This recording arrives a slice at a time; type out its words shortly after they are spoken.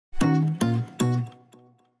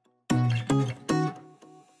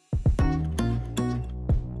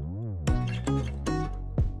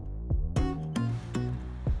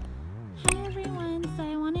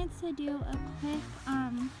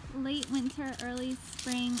winter, early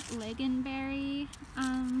spring Lingonberry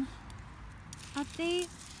update.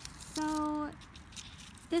 So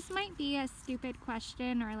this might be a stupid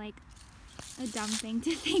question or like a dumb thing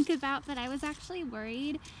to think about, but I was actually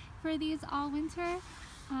worried for these all winter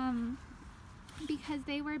because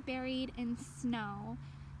they were buried in snow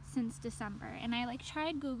since December, and I like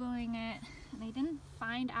tried googling it and I didn't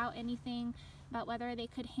find out anything about whether they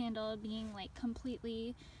could handle being like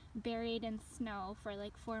completely buried in snow for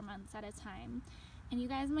like 4 months at a time. And you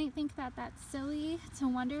guys might think that that's silly to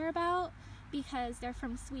wonder about because they're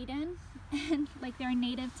from Sweden and like they're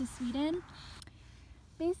native to Sweden.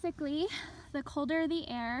 Basically, the colder the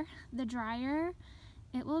air, the drier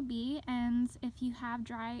it will be, and if you have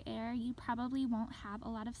dry air, you probably won't have a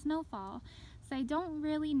lot of snowfall. So I don't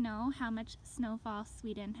really know how much snowfall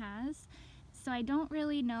Sweden has. So I don't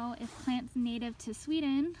really know if plants native to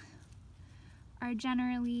Sweden are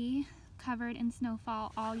generally covered in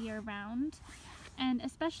snowfall all year round. And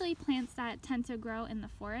especially plants that tend to grow in the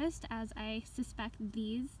forest, as I suspect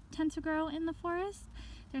these tend to grow in the forest.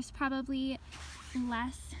 There's probably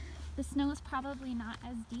less, the snow is probably not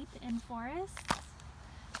as deep in forests.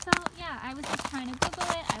 So yeah, I was just trying to Google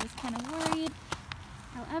it. I was kind of worried.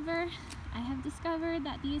 However, I have discovered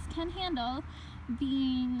that these can handle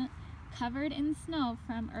being covered in snow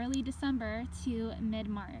from early December to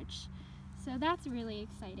mid-March. So that's really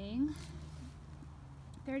exciting.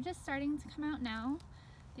 They're just starting to come out now.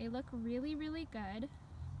 They look really, really good.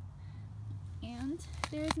 And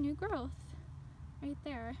there's new growth right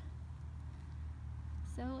there.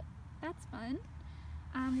 So that's fun.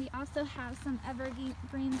 We also have some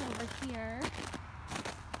evergreens over here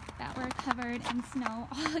that were covered in snow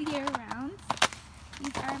all year round.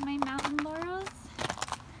 These are my mountain laurels.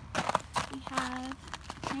 We have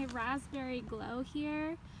my raspberry glow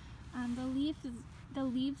here. The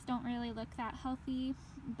leaves don't really look that healthy,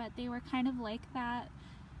 but they were kind of like that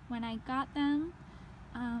when I got them.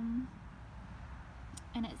 And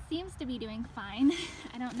it seems to be doing fine.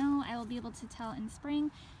 I don't know, I will be able to tell in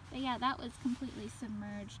spring. But yeah, that was completely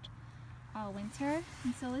submerged all winter,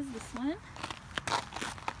 and so is this one.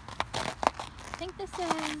 I think this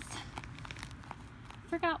is,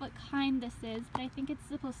 forgot what kind this is, but I think it's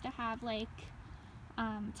supposed to have like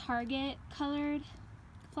target colored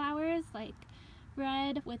flowers, like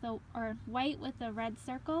red with a, or white with a red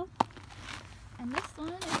circle. And this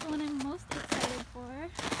one is the one I'm most excited for.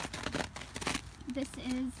 This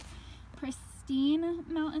is pristine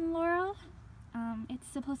mountain laurel. It's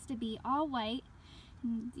supposed to be all white.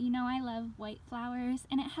 And you know I love white flowers,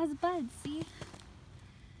 and it has buds, see?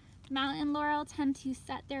 Mountain laurel tend to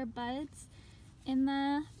set their buds in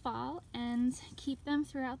the fall and keep them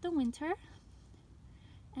throughout the winter.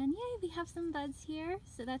 And yay, we have some buds here,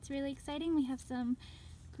 so that's really exciting. We have some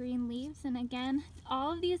green leaves, and again,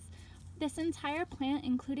 all of these, this entire plant,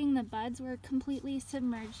 including the buds, were completely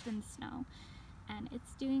submerged in snow. And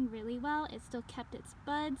it's doing really well. It still kept its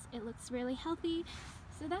buds. It looks really healthy,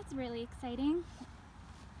 so that's really exciting.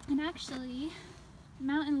 And actually,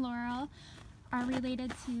 mountain laurel are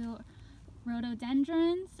related to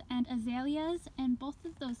rhododendrons and azaleas, and both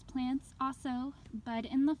of those plants also bud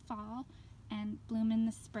in the fall and bloom in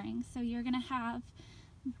the spring. So you're gonna have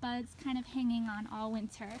buds kind of hanging on all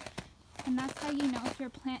winter. And that's how you know if your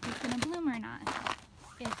plant is gonna bloom or not.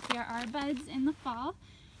 If there are buds in the fall,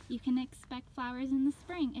 you can expect flowers in the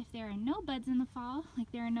spring. If there are no buds in the fall,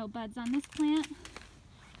 like there are no buds on this plant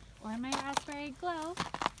or my raspberry glow,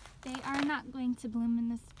 they are not going to bloom in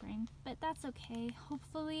the spring, but that's okay.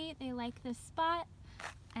 Hopefully they like this spot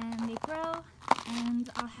and they grow, and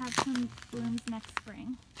I'll have some blooms next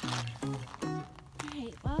spring.